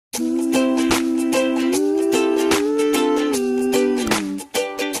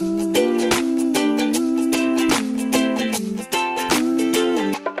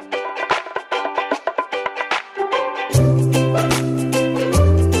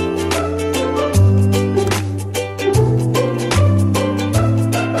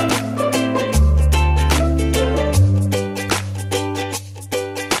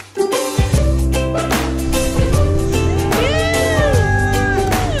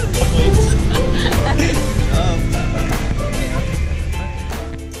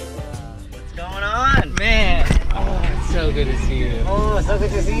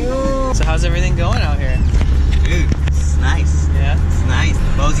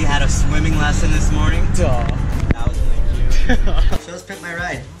Mosey had a swimming lesson this morning. Duh. That was really cute. So let's pick my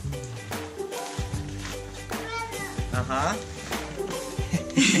ride. Uh-huh.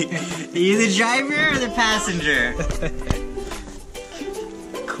 Are you the driver or the passenger?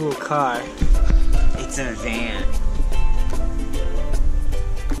 Cool car. It's a van.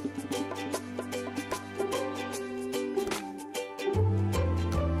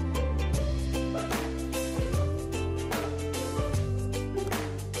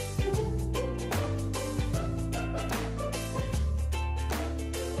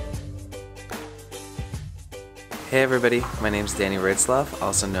 Hey everybody, my name's Danny Ritzloff,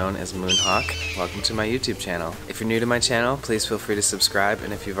 also known as Moonhawk. Welcome to my YouTube channel. If you're new to my channel, please feel free to subscribe,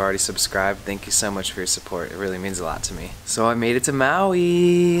 and if you've already subscribed, thank you so much for your support. It really means a lot to me. So I made it to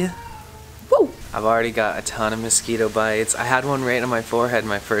Maui! Woo! I've already got a ton of mosquito bites. I had one right on my forehead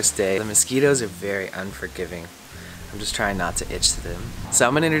my first day. The mosquitoes are very unforgiving. I'm just trying not to itch to them. So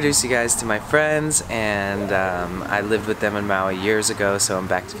I'm gonna introduce you guys to my friends, and I lived with them in Maui years ago, so I'm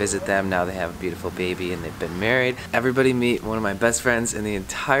back to visit them. Now they have a beautiful baby and they've been married. Everybody meet one of my best friends in the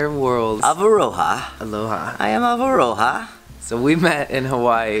entire world. Alvaro. Aloha. I am Alvaro. So we met in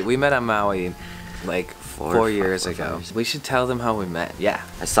Hawaii. We met on Maui like four years ago. We should tell them how we met. Yeah.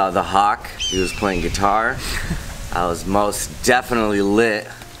 I saw the Hawk. He was playing guitar. I was most definitely lit.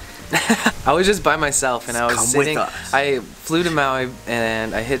 I was just by myself, and I was sitting. With us. I flew to Maui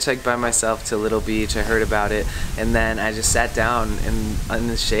and I hitchhiked by myself to Little Beach. I heard about it, and then I just sat down in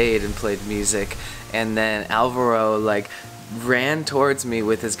the shade and played music. And then Alvaro like ran towards me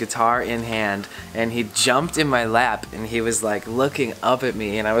with his guitar in hand, and he jumped in my lap, and he was like looking up at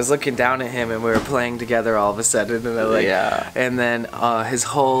me, and I was looking down at him, and we were playing together all of a sudden, and and then his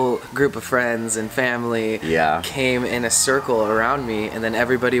whole group of friends and family came in a circle around me, and then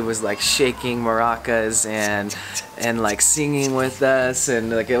everybody was like shaking maracas and like singing with us, and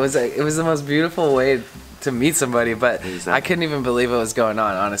like it was the most beautiful way to meet somebody, but I couldn't even believe what was going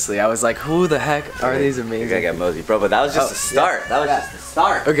on, honestly. I was like, who the heck are these amazing? You gotta get Mosey, bro, but that was just a start. That was just the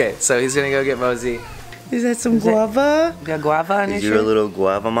start. Okay, so he's gonna go get Mosey. Is that some guava? You got guava on your shirt? You're a little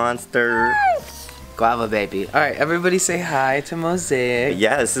guava monster. Guava baby. Alright, everybody say hi to Mosaic.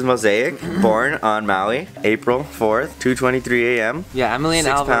 Yeah, this is Mosaic, born on Maui, April 4th, 2:23 a.m. Yeah, Emily and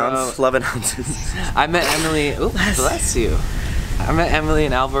 6 Alvaro. pounds, 11 ounces. I met Emily, ooh, bless you. I met Emily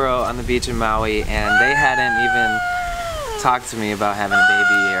and Alvaro on the beach in Maui, and they hadn't even talked to me about having a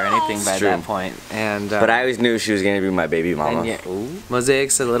baby or anything by that point. And but I always knew she was gonna be my baby mama. Yeah,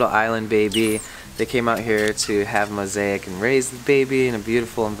 Mosaic's a little island baby. They came out here to have Mosaic and raise the baby in a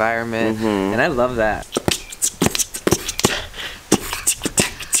beautiful environment, and I love that.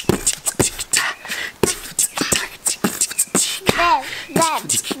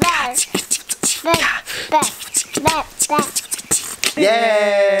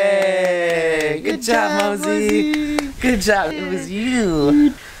 Yay! Good job, Mosey. Good job. It was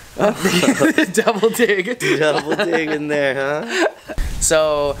you. Double dig. Double dig in there, huh?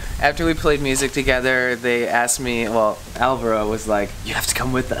 So after we played music together, they asked me, well, Alvaro was like, you have to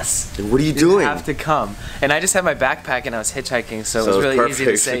come with us. What are you doing? You have to come. And I just had my backpack and I was hitchhiking, so it was really easy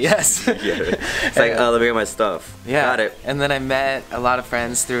to say yes. It's like, oh, let me get my stuff. Yeah. Got it. And then I met a lot of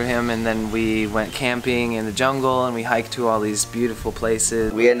friends through him, and then we went camping in the jungle, and we hiked to all these beautiful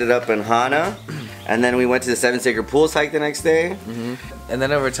places. We ended up in Hana, and then we went to the 7 Sacred Pools hike the next day. And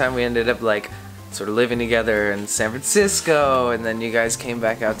then over time we ended up like sort of living together in San Francisco, and then you guys came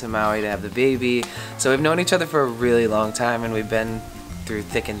back out to Maui to have the baby. So we've known each other for a really long time, and we've been through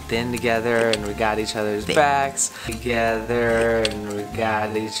thick and thin together, and we got each other's backs together, and we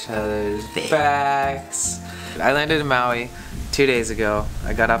got each other's backs. I landed in Maui 2 days ago.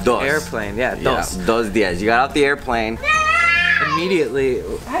 I got off the airplane. Yeah, dos días. You got off the airplane. Immediately,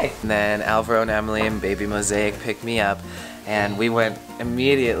 hi. And then Alvaro and Emily and baby Mosaic picked me up, and we went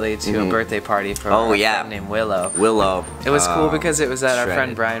immediately to a birthday party for a friend named Willow. It was cool because it was at our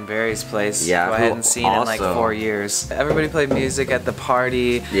friend Brian Barry's place, who I hadn't seen in like 4 years. Everybody played music at the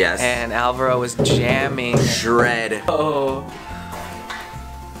party, and Alvaro was jamming. Shred. Oh.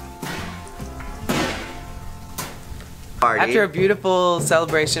 After a beautiful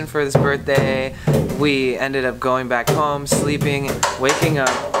celebration for this birthday, we ended up going back home, sleeping, waking up,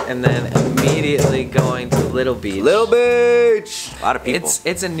 and then immediately going to Little Beach. Little Beach! A lot of people.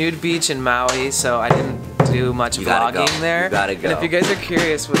 It's a nude beach in Maui, so I didn't do much vlogging there. You gotta go. And if you guys are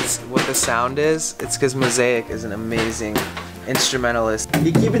curious what the sound is, it's because Mosaic is an amazing instrumentalist.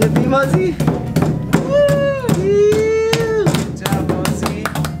 You keeping the beat, Mosey? Good job, Mosey.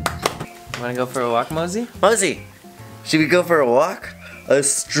 Wanna go for a walk, Mosey? Mosey, should we go for a walk? A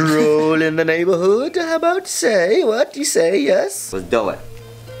stroll in the neighborhood? How about say? What? You say yes? Let's do it.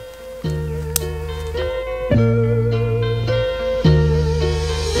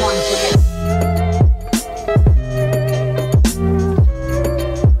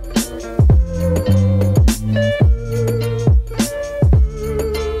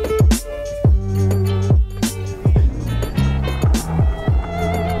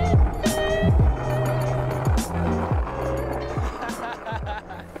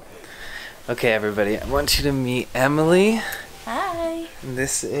 Okay, everybody, I want you to meet Emily. Hi. And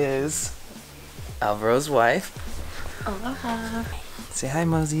this is Alvaro's wife. Aloha. Say hi,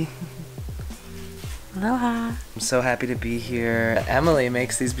 Mosey. Aloha. I'm so happy to be here. Emily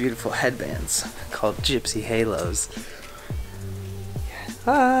makes these beautiful headbands called Gypsy Halos.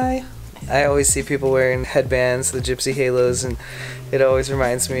 Hi. I always see people wearing headbands, the Gypsy Halos, and it always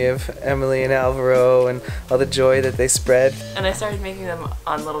reminds me of Emily and Alvaro and all the joy that they spread. And I started making them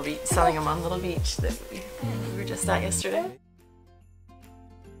on Little Beach, selling them on Little Beach that we were just at yesterday.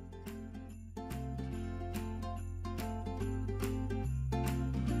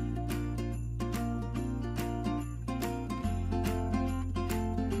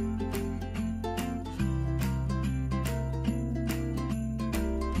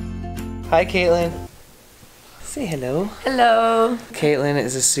 Hi, Caitlin. Say hello. Hello. Caitlin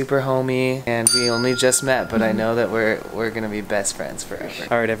is a super homie, and we only just met, but I know that we're gonna be best friends forever.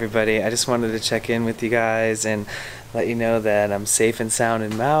 All right, everybody. I just wanted to check in with you guys and let you know that I'm safe and sound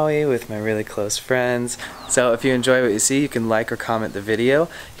in Maui with my really close friends. So if you enjoy what you see, you can like or comment the video.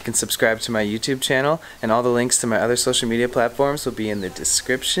 You can subscribe to my YouTube channel, and all the links to my other social media platforms will be in the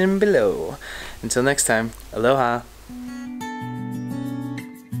description below. Until next time, aloha.